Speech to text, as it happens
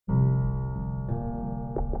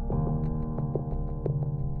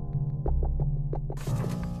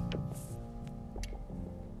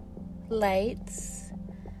Lights,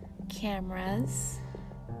 cameras,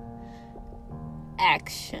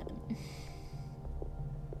 action.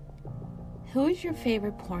 Who is your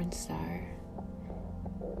favorite porn star?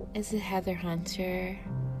 Is it Heather Hunter,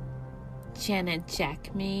 Janet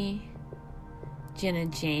Jackme, Jenna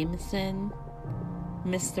Jameson,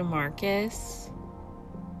 Mr. Marcus,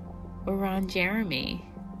 or Ron Jeremy?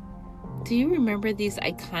 Do you remember these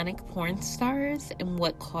iconic porn stars and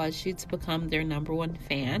what caused you to become their number one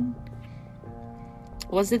fan?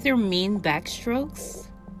 Was it their mean backstrokes,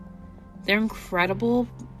 their incredible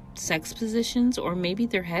sex positions, or maybe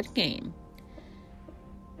their head game?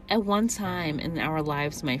 At one time in our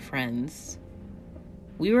lives, my friends,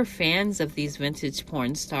 we were fans of these vintage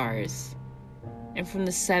porn stars. And from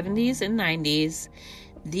the 70s and 90s,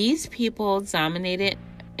 these people dominated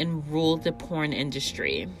and ruled the porn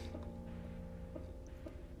industry.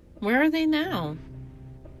 Where are they now?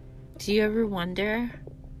 Do you ever wonder?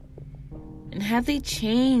 And have they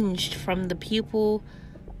changed from the people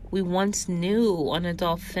we once knew on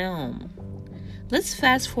adult film? Let's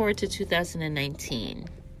fast forward to 2019.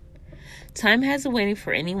 Time hasn't waited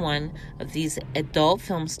for any one of these adult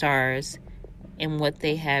film stars and what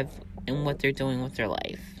they have and what they're doing with their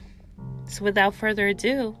life. So without further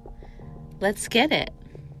ado, let's get it.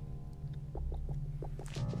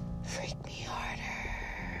 Freak me harder.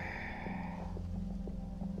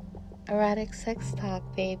 Erotic sex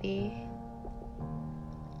talk, baby.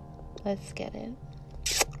 Let's get it.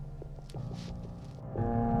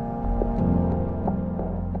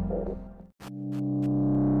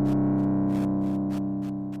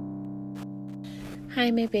 Hi,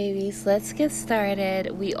 my babies. Let's get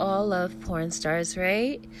started. We all love porn stars,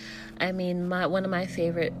 right? I mean, one of my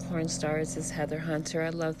favorite porn stars is Heather Hunter. I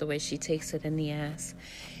love the way she takes it in the ass.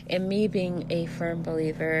 And me being a firm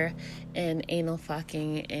believer in anal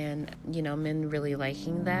fucking and, men really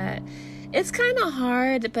liking that. It's kind of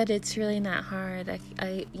hard, but it's really not hard.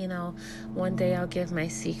 I one day I'll give my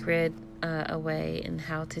secret away and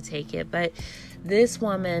how to take it. But this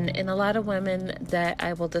woman and a lot of women that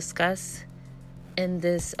I will discuss in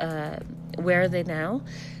this, Where Are They Now?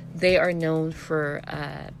 They are known for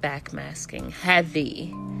backmasking,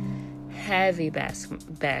 heavy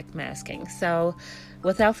backmasking. So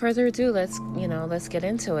without further ado, let's get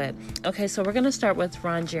into it. Okay, so we're going to start with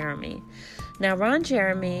Ron Jeremy. Now, Ron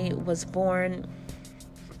Jeremy was born,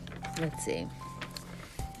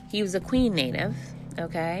 he was a Queen native,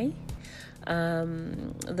 okay?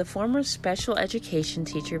 The former special education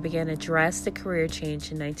teacher began a drastic career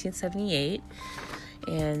change in 1978,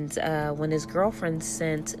 and when his girlfriend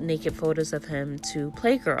sent naked photos of him to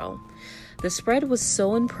Playgirl. The spread was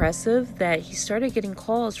so impressive that he started getting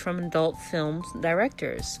calls from adult film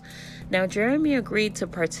directors. Now, Jeremy agreed to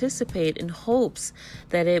participate in hopes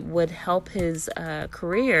that it would help his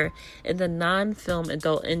career in the non-film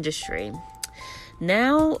adult industry.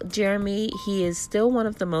 Now, Jeremy, he is still one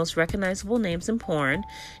of the most recognizable names in porn.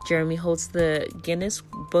 Jeremy holds the Guinness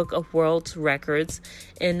Book of World Records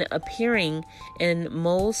in appearing in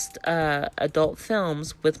most adult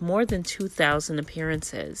films with more than 2,000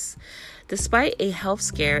 appearances. Despite a health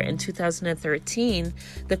scare in 2013,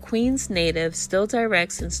 the Queens native still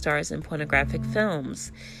directs and stars in pornographic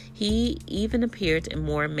films. He even appeared in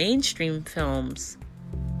more mainstream films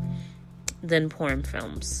than porn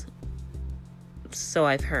films. So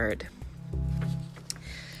I've heard.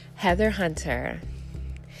 Heather Hunter.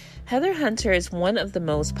 Heather Hunter is one of the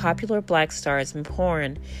most popular black stars in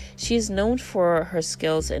porn. She is known for her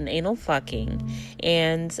skills in anal fucking,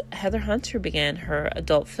 and Heather Hunter began her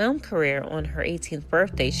adult film career on her 18th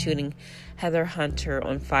birthday, shooting Heather Hunter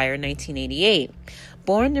on Fire 1988.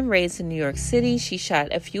 Born and raised in New York City, she shot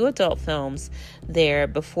a few adult films there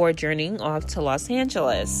before journeying off to Los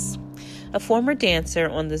Angeles. A former dancer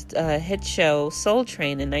on the hit show Soul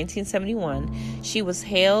Train in 1971, she was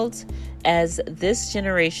hailed as this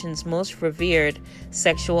generation's most revered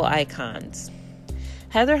sexual icons.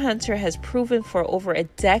 Heather Hunter has proven for over a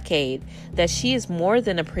decade that she is more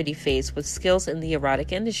than a pretty face with skills in the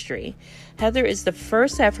erotic industry. Heather is the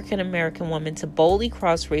first African-American woman to boldly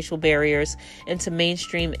cross racial barriers into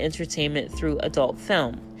mainstream entertainment through adult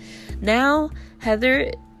film. Now,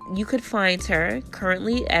 Heather, you could find her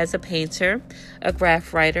currently as a painter, a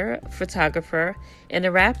graph writer, photographer, and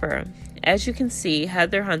a rapper. As you can see,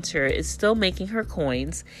 Heather Hunter is still making her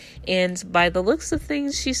coins, and by the looks of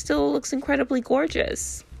things, she still looks incredibly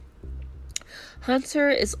gorgeous. Hunter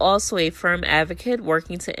is also a firm advocate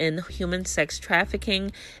working to end human sex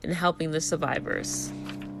trafficking and helping the survivors.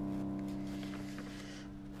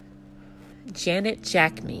 Janet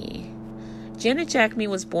Jackme. Janet Jackme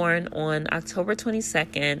was born on October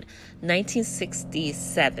 22nd,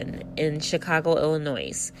 1967 in Chicago,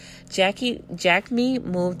 Illinois. Jackme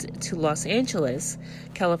moved to Los Angeles,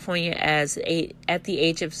 California at the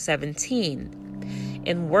age of 17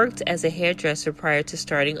 and worked as a hairdresser prior to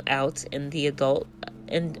starting out in the adult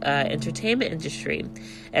entertainment industry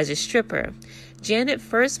as a stripper. Janet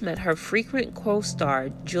first met her frequent co-star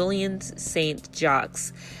Julian St.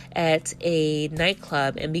 Jacques at a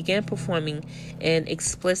nightclub and began performing in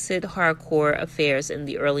explicit hardcore affairs in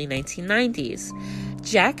the early 1990s.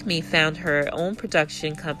 Jackme found her own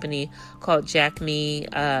production company called Janet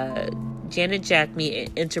Jackme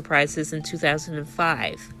Enterprises in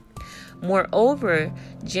 2005. Moreover,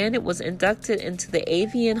 Janet was inducted into the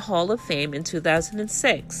AVN Hall of Fame in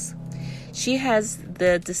 2006. She has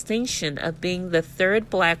the distinction of being the third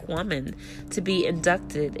Black woman to be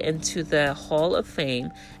inducted into the Hall of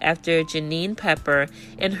Fame after Janine Pepper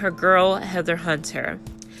and her girl Heather Hunter.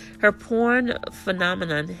 Her porn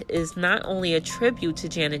phenomenon is not only a tribute to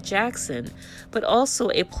Janet Jackson, but also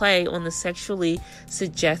a play on the sexually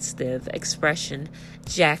suggestive expression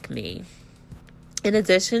Jackme. In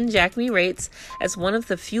addition, Jackme rates as one of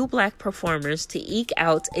the few Black performers to eke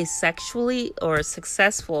out a sexually or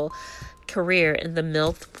successful career in the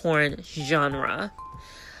MILF porn genre.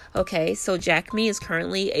 Okay, so Jackme is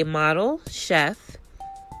currently a model, chef,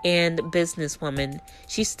 and businesswoman.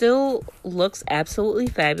 She still looks absolutely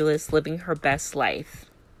fabulous, living her best life.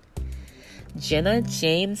 Jenna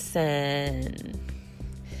Jameson.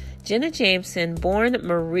 Jenna Jameson, born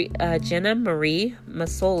Jenna Marie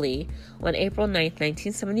Masoli on April 9,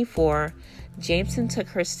 1974, Jameson took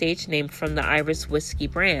her stage name from the Irish whiskey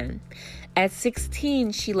brand. At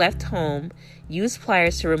 16, she left home, used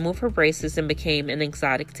pliers to remove her braces, and became an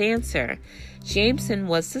exotic dancer. Jameson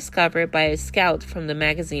was discovered by a scout from the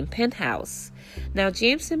magazine Penthouse. Now,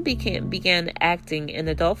 Jameson began acting in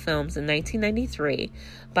adult films in 1993.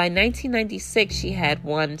 By 1996, she had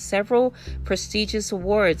won several prestigious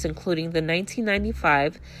awards, including the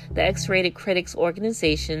 1995 the X-Rated Critics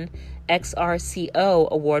Organization XRCO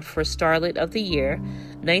Award for Starlet of the Year,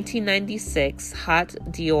 1996 Hot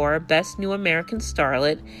Dior Best New American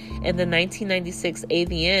Starlet, and the 1996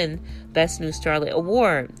 AVN Best New Starlet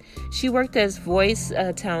Award. She worked as voice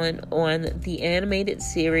talent on the animated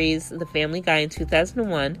series The Family Guy in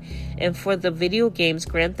 2001 and for the video games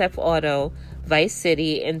Grand Theft Auto, Vice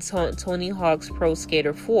City, and Tony Hawk's Pro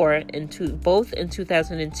Skater 4, both in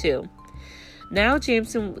 2002. Now,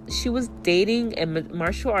 Jameson, she was dating a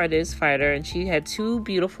martial artist fighter, and she had two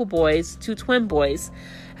beautiful boys, two twin boys.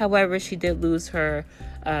 However, she did lose her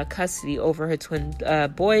custody over her twin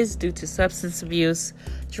boys due to substance abuse,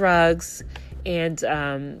 drugs, and,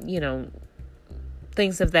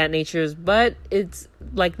 things of that nature. But it's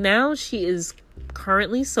like now she is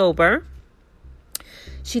currently sober.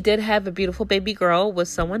 She did have a beautiful baby girl with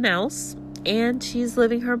someone else, and she's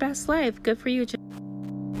living her best life. Good for you, Jameson.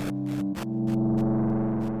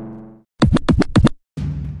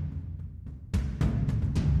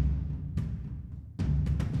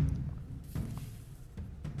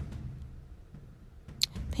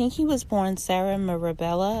 Pinky was born Sarah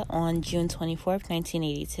Mirabella on June 24,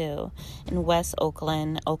 1982, in West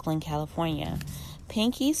Oakland, California.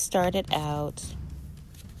 Pinky started out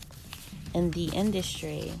in the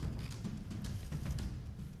industry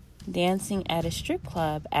dancing at a strip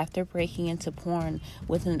club after breaking into porn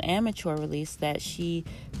with an amateur release that she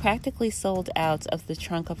practically sold out of the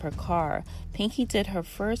trunk of her car. Pinky did her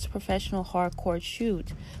first professional hardcore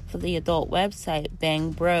shoot for the adult website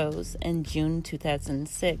Bang Bros in June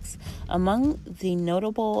 2006. Among the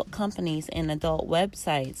notable companies and adult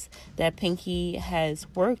websites that Pinky has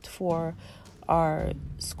worked for are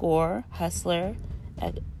Score, Hustler,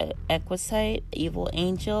 Equisite, Evil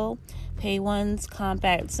Angel, Pay Ones,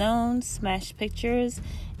 Combat Zone, Smash Pictures,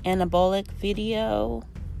 Anabolic Video,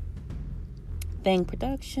 Bang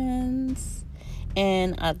Productions,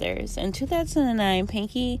 and others. In 2009,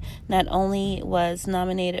 Pinky not only was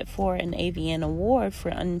nominated for an AVN Award for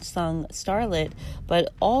Unsung Starlet,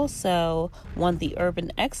 but also won the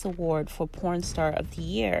Urban X Award for Porn Star of the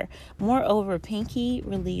Year. Moreover, Pinky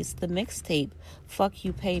released the mixtape Fuck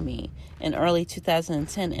You Pay Me in early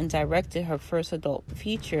 2010 and directed her first adult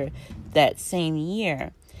feature that same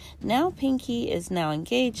year. Now, Pinky is now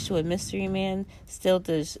engaged to a mystery man, still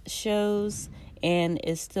does shows, and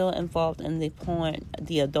is still involved in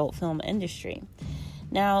the adult film industry.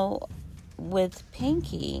 Now, with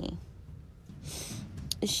Pinky,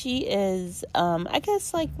 she is, I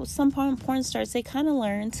guess, like some porn stars, they kind of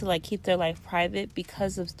learn to like keep their life private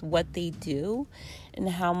because of what they do and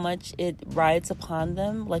how much it rides upon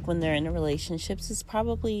them. Like when they're in relationships, it's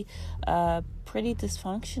probably pretty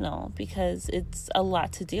dysfunctional because it's a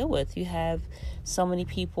lot to deal with. You have so many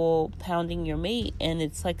people pounding your mate, and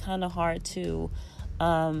it's like kind of hard to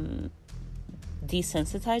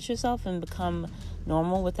desensitize yourself and become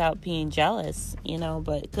normal without being jealous,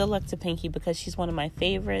 but good luck to Pinky because she's one of my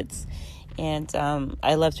favorites, and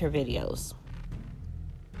I loved her videos.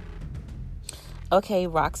 Okay,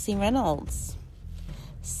 Roxy Reynolds.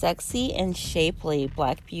 Sexy and shapely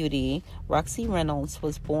Black beauty, Roxy Reynolds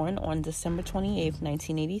was born on December 28,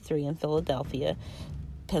 1983 in Philadelphia,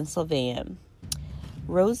 Pennsylvania.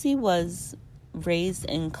 Rosie was raised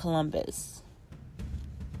in Columbus,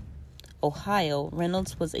 Ohio.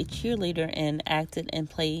 Reynolds was a cheerleader and acted and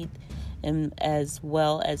played as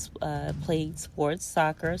well as played sports,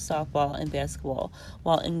 soccer, softball, and basketball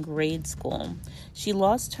while in grade school. She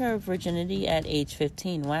lost her virginity at age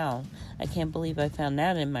 15. Wow, I can't believe I found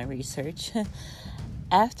that in my research.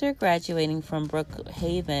 After graduating from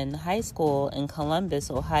Brookhaven High School in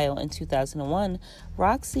Columbus, Ohio in 2001,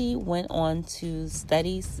 Roxy went on to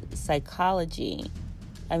study sociology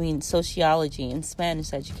and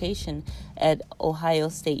Spanish education at Ohio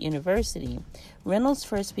State University. Reynolds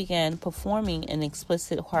first began performing in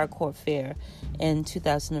explicit hardcore fare in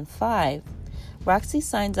 2005. Roxy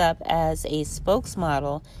signed up as a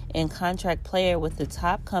spokesmodel and contract player with the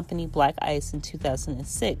top company Black Ice in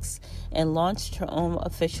 2006 and launched her own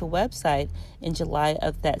official website in July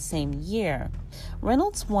of that same year.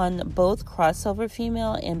 Reynolds won both Crossover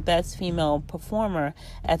Female and Best Female Performer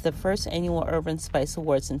at the first annual Urban Spice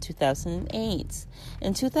Awards in 2008.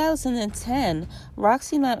 In 2010,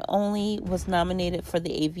 Roxy not only was nominated for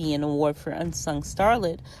the AVN Award for Unsung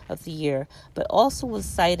Starlet of the Year, but also was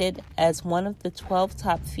cited as one of the 12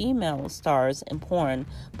 top female stars in porn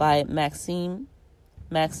by Maxim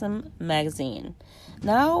magazine.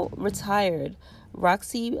 Now retired,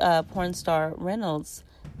 Roxy porn star Reynolds,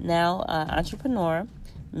 now entrepreneur,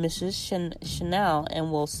 Mrs. Chanel,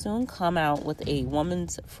 and will soon come out with a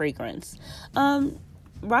woman's fragrance.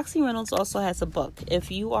 Roxy Reynolds also has a book.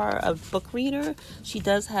 If you are a book reader, she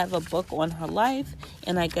does have a book on her life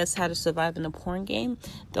and I guess how to survive in a porn game.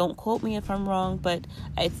 Don't quote me if I'm wrong, but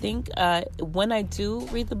I think when I do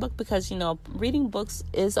read the book, because reading books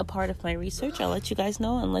is a part of my research, I'll let you guys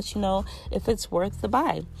know and let you know if it's worth the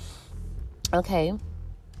buy. Okay,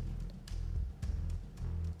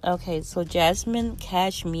 so Jasmine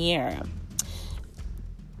Cashmere.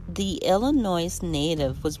 The Illinois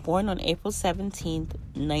native was born on April 17,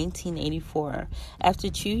 1984. After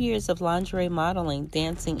 2 years of lingerie modeling,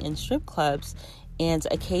 dancing in strip clubs, and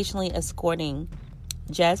occasionally escorting,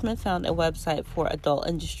 Jasmine found a website for adult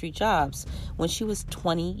industry jobs when she was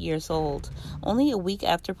 20 years old. Only a week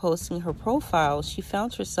after posting her profile, she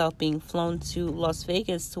found herself being flown to Las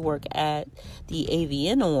Vegas to work at the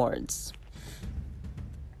AVN Awards.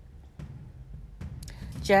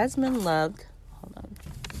 Jasmine loved... Hold on.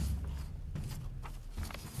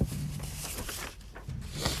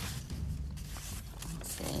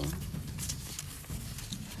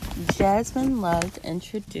 Jasmine loved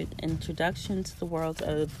introduction to the world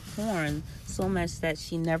of porn so much that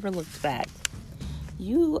she never looked back.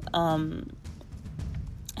 You,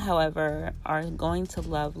 however, are going to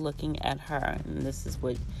love looking at her. And this is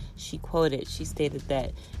what she quoted. She stated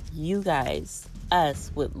that you guys,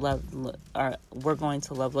 us, we're going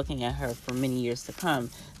to love looking at her for many years to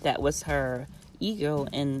come. That was her ego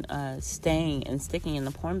in staying and sticking in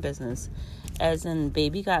the porn business. As in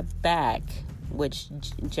Baby Got Back, which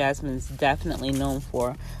Jasmine's definitely known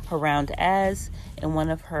for, her round ass, and one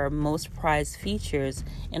of her most prized features,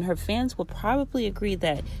 and her fans will probably agree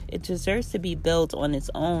that it deserves to be built on its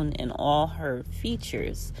own in all her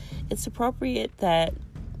features. It's appropriate that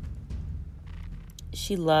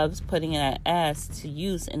she loves putting an ass to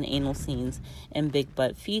use in anal scenes and big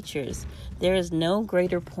butt features. There is no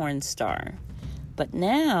greater porn star. But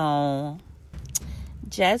now,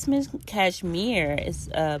 Jasmine Cashmere is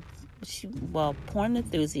porn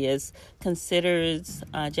enthusiast considers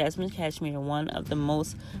Jasmine Cashmere one of the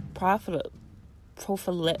most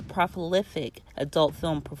prolific adult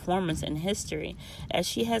film performers in history, as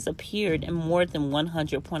she has appeared in more than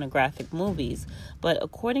 100 pornographic movies. But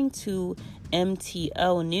according to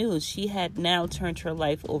MTO News, she had now turned her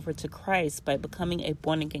life over to Christ by becoming a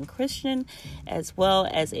born-again Christian as well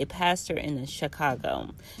as a pastor in Chicago.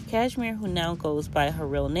 Cashmere, who now goes by her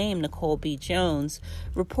real name, Nicole B. Jones,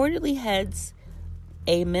 reportedly heads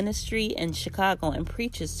a ministry in Chicago and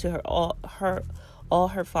preaches to her all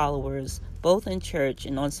her followers, both in church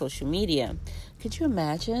and on social media. Could you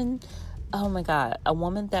imagine? Oh my God, a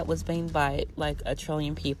woman that was banged by like 1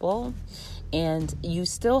 trillion people, and you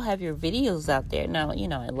still have your videos out there. Now, you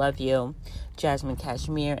know, I love you, Jasmine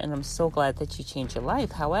Cashmere, and I'm so glad that you changed your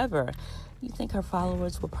life. However, you think her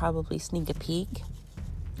followers will probably sneak a peek?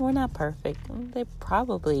 We're not perfect. They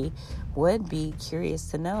probably would be curious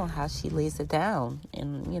to know how she lays it down,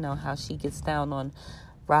 and, you know, how she gets down on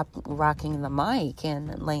rocking the mic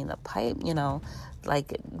and laying the pipe, you know,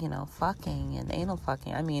 like, you know, fucking and anal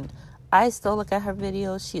fucking. I mean, I still look at her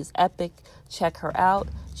videos. She's epic. Check her out,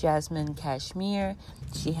 Jasmine Cashmere.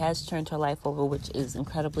 She has turned her life over, which is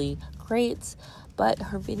incredibly great. But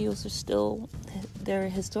her videos are still, they're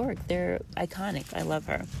historic. They're iconic. I love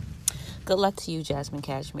her. Good luck to you, Jasmine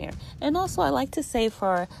Cashmere. And also, I like to say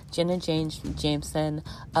for Jenna Jameson,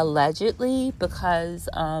 allegedly, because,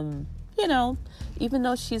 you know, even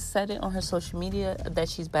though she's said it on her social media that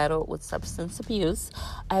she's battled with substance abuse,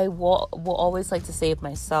 I will always like to save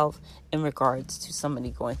myself in regards to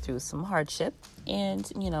somebody going through some hardship. And,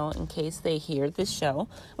 you know, in case they hear this show,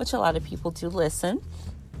 which a lot of people do listen,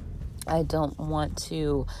 I don't want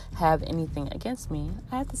to have anything against me.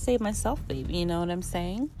 I have to save myself, baby. You know what I'm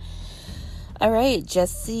saying? All right,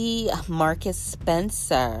 Jesse Marcus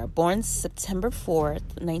Spencer, born September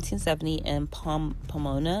 4th, 1970 in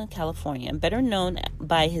Pomona, California, better known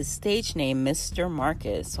by his stage name, Mr.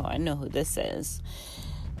 Marcus. So I know who this is.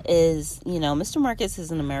 Mr. Marcus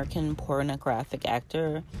is an American pornographic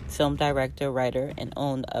actor, film director, writer, and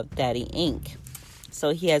owner of Daddy Inc.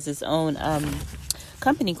 So he has his own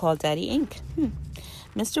company called Daddy Inc.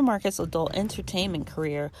 Mr. Marcus' adult entertainment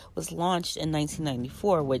career was launched in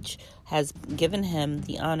 1994, which has given him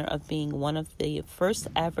the honor of being one of the first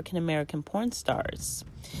African-American porn stars.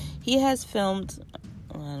 He has filmed,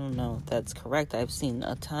 I don't know if that's correct, I've seen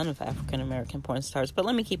a ton of African-American porn stars, but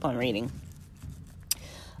let me keep on reading.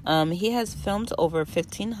 He has filmed over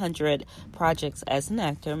 1,500 projects as an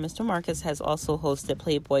actor. Mr. Marcus has also hosted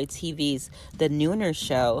Playboy TV's The Nooner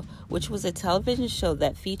Show, which was a television show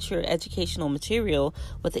that featured educational material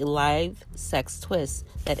with a live sex twist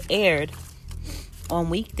that aired on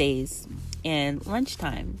weekdays and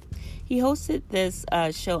lunchtime. He hosted this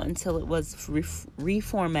show until it was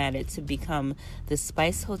reformatted to become the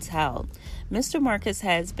Spice Hotel. Mr. Marcus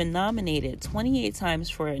has been nominated 28 times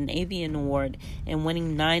for an AVN Award and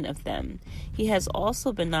winning 9 of them. He has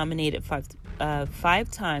also been nominated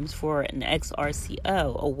five times for an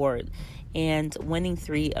XRCO Award and winning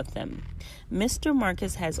 3 of them. Mr.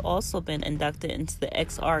 Marcus has also been inducted into the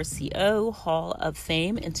XRCO Hall of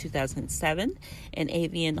Fame in 2007 and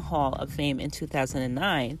AVN Hall of Fame in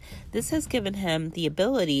 2009. This has given him the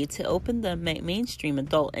ability to open the mainstream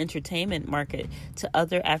adult entertainment market to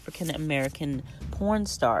other African American porn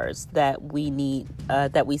stars that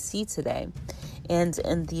we see today and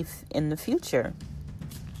in the future.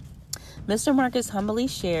 Mr. Marcus humbly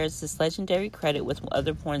shares this legendary credit with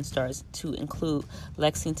other porn stars, to include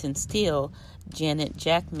Lexington Steele, Janet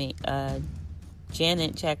Jackme,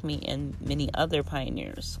 and many other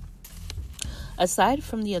pioneers. Aside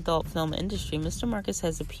from the adult film industry, Mr. Marcus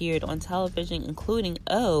has appeared on television, including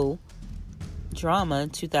Drama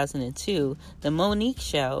 2002, The Monique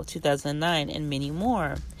Show 2009, and many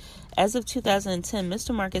more. As of 2010,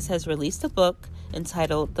 Mr. Marcus has released a book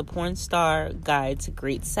entitled The Porn Star Guide to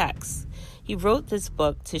Great Sex. He wrote this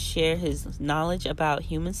book to share his knowledge about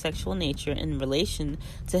human sexual nature in relation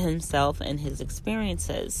to himself and his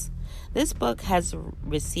experiences. This book has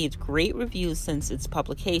received great reviews since its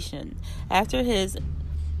publication. After his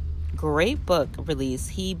great book release,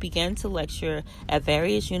 he began to lecture at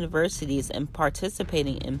various universities and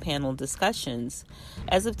participating in panel discussions.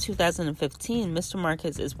 As of 2015, Mr.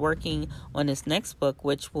 Marcus is working on his next book,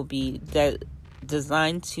 which will be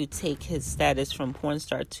designed to take his status from porn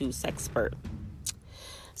star to sexpert.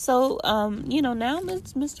 So, now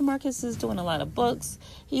Mr. Marcus is doing a lot of books.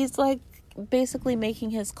 He's like basically making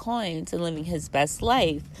his coins and living his best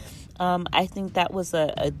life. I think that was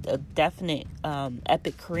a definite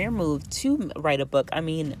epic career move to write a book. I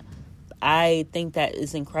mean, I think that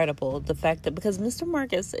is incredible. The fact that, because Mr.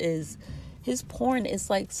 Marcus his porn is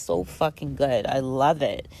like so fucking good. I love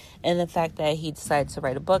it. And the fact that he decided to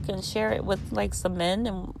write a book and share it with like some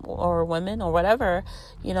men or women or whatever,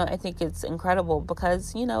 I think it's incredible,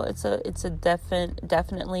 because, it's a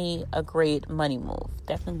definitely a great money move.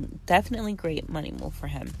 Definitely great money move for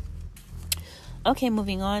him. Okay,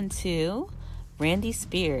 moving on to Randy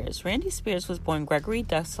Spears. Randy Spears was born Gregory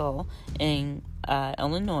Dussel in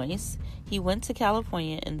Illinois. He went to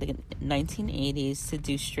California in the 1980s to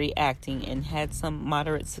do straight acting and had some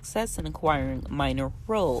moderate success in acquiring minor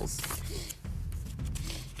roles.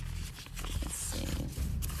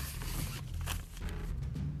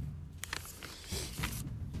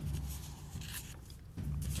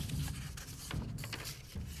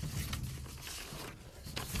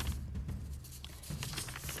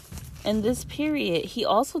 In this period, he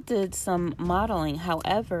also did some modeling.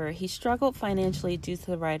 However, he struggled financially due to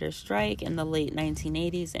the writer's strike in the late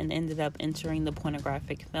 1980s and ended up entering the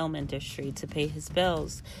pornographic film industry to pay his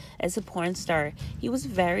bills. As a porn star, he was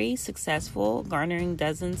very successful, garnering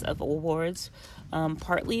dozens of awards,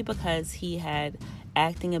 partly because he had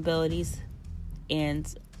acting abilities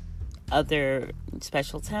and other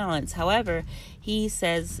special talents. However, he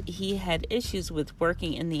says he had issues with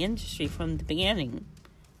working in the industry from the beginning.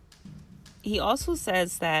 He also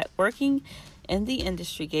says that working in the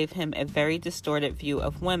industry gave him a very distorted view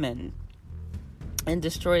of women and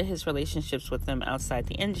destroyed his relationships with them outside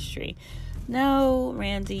the industry. No,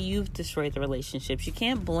 Randy, you've destroyed the relationships. You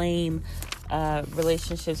can't blame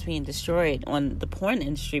relationships being destroyed on the porn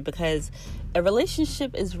industry, because a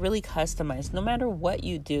relationship is really customized. No matter what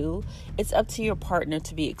you do, it's up to your partner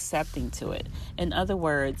to be accepting to it. In other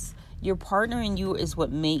words, your partner and you is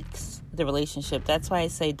what makes the relationship. That's why I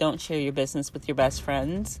say don't share your business with your best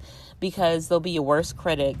friends, because they'll be your worst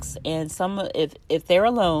critics. And if they're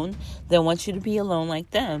alone, they'll want you to be alone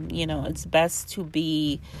like them. You know, it's best to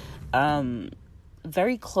be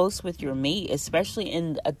very close with your mate, especially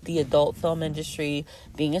in the adult film industry,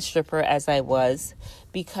 being a stripper as I was,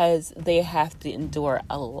 because they have to endure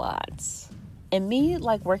a lot. And me,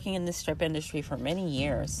 like, working in the strip industry for many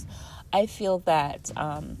years, I feel that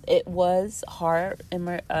it was hard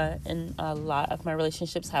in a lot of my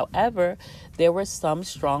relationships. However, there were some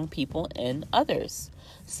strong people in others.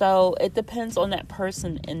 So it depends on that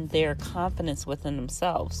person and their confidence within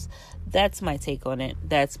themselves. That's my take on it.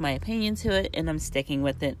 That's my opinion to it, and I'm sticking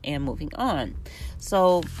with it and moving on.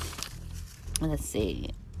 So let's see.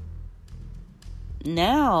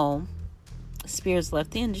 Now, Spears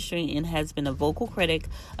left the industry and has been a vocal critic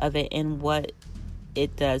of it and what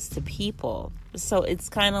it does to people. So it's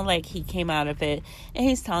kind of like he came out of it and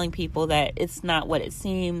he's telling people that it's not what it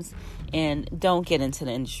seems and don't get into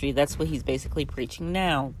the industry. That's what he's basically preaching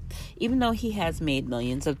now. Even though he has made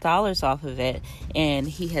millions of dollars off of it and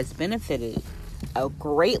he has benefited a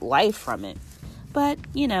great life from it. But,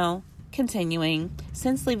 you know, continuing,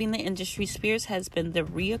 since leaving the industry, Spears has been the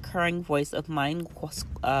reoccurring voice of Mind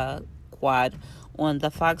Squad on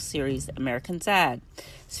the Fox series American Dad.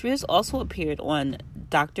 Spears also appeared on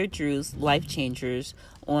Dr. Drew's Life Changers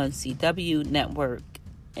on CW Network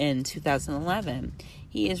in 2011.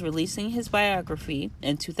 He is releasing his biography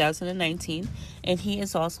in 2019, and he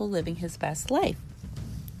is also living his best life.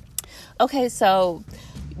 Okay, so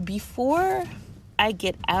before I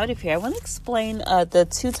get out of here, I want to explain the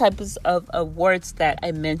two types of awards that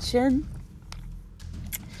I mentioned.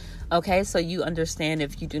 Okay, so you understand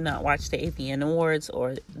if you do not watch the AVN Awards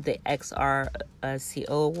or the XRCO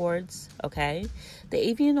Awards, okay? The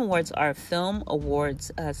AVN Awards are film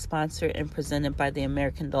awards sponsored and presented by the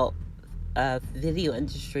American Adult Video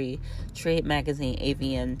Industry trade magazine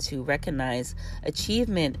AVN to recognize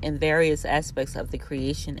achievement in various aspects of the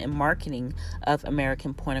creation and marketing of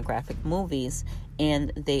American pornographic movies,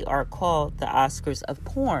 and they are called the Oscars of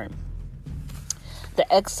porn. The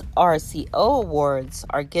XRCO Awards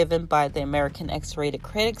are given by the American X-Rated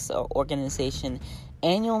Critics Organization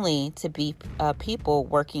annually to be people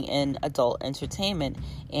working in adult entertainment,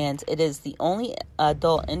 and it is the only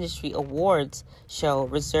adult industry awards show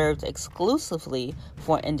reserved exclusively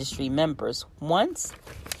for industry members. Once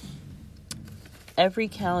every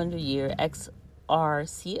calendar year,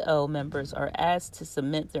 XRCO members are asked to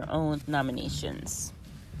submit their own nominations.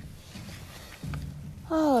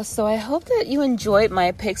 Oh, so I hope that you enjoyed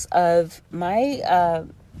my picks of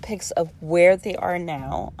where they are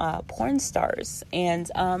now, porn stars.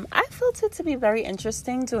 And I felt it to be very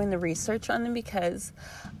interesting doing the research on them, because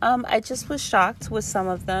I just was shocked with some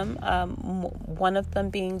of them. One of them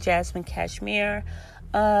being Jasmine Cashmere.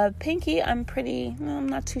 Pinky, I'm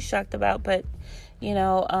not too shocked about, but, you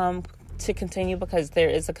know, to continue, because there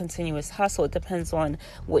is a continuous hustle. It depends on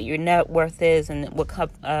what your net worth is and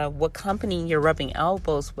what company you're rubbing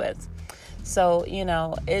elbows with. So, you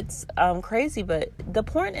know, it's crazy, but the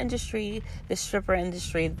porn industry, the stripper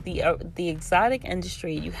industry, the exotic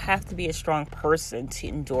industry, you have to be a strong person to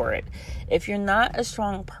endure it. If you're not a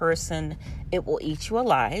strong person, it will eat you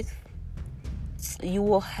alive. You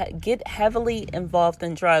will get heavily involved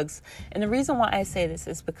in drugs. And the reason why I say this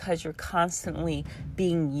is because you're constantly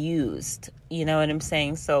being used. You know what I'm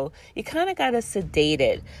saying? So you kind of got to sedate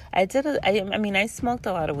it. I smoked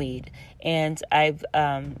a lot of weed, and I've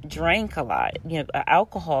drank a lot,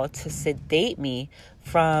 alcohol to sedate me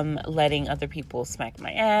from letting other people smack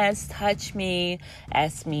my ass, touch me,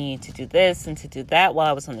 ask me to do this and to do that while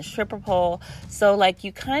I was on the stripper pole. So, like,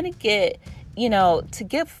 you kind of get, to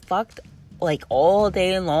get fucked like all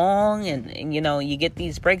day long, and you know, you get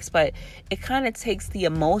these breaks, but it kind of takes the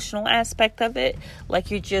emotional aspect of it.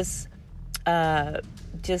 Like you're just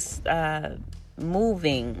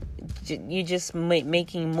moving, you're just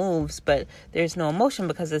making moves, but there's no emotion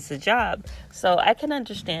because it's a job. So I can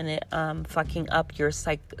understand it fucking up your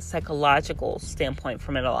psychological standpoint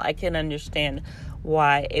from it all. I can understand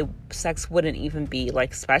why sex wouldn't even be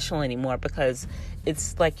like special anymore, because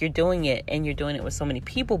it's like you're doing it and you're doing it with so many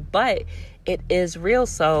people, but it is real.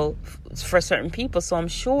 So for certain people, so I'm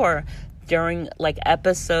sure during like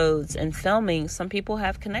episodes and filming, some people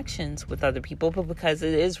have connections with other people, but because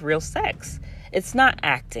it is real sex. It's not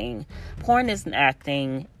acting. Porn isn't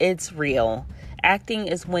acting. It's real. Acting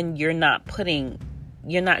is when you're not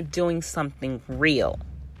doing something real.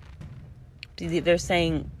 They're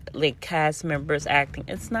saying like cast members acting.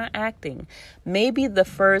 It's not acting. Maybe in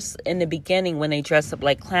the beginning when they dress up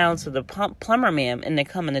like clowns or the plumber man and they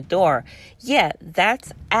come in the door. Yeah,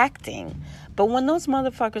 that's acting. But when those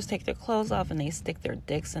motherfuckers take their clothes off and they stick their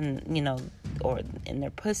dicks in, you know, or in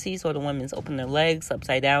their pussies, or the women's open their legs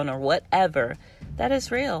upside down or whatever, that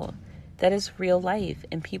is real. That is real life,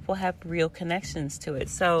 and people have real connections to it.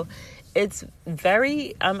 So it's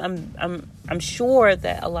very, I'm sure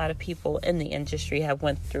that a lot of people in the industry have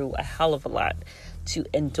went through a hell of a lot to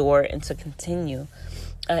endure and to continue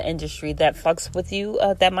an industry that fucks with you,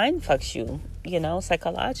 that mind fucks you, you know,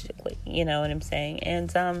 psychologically, you know what I'm saying?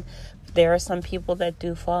 And there are some people that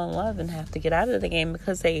do fall in love and have to get out of the game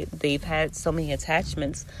because they've had so many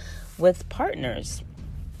attachments with partners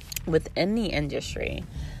within the industry.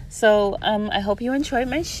 So I hope you enjoyed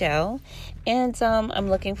my show, and I'm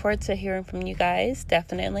looking forward to hearing from you guys,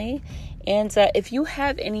 definitely. And if you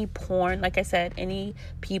have any porn, like I said, any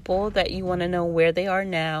people that you want to know where they are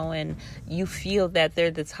now and you feel that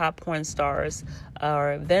they're the top porn stars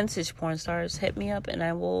or vintage porn stars, hit me up and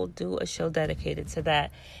I will do a show dedicated to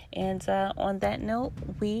that. And on that note,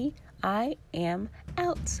 I am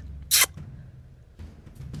out.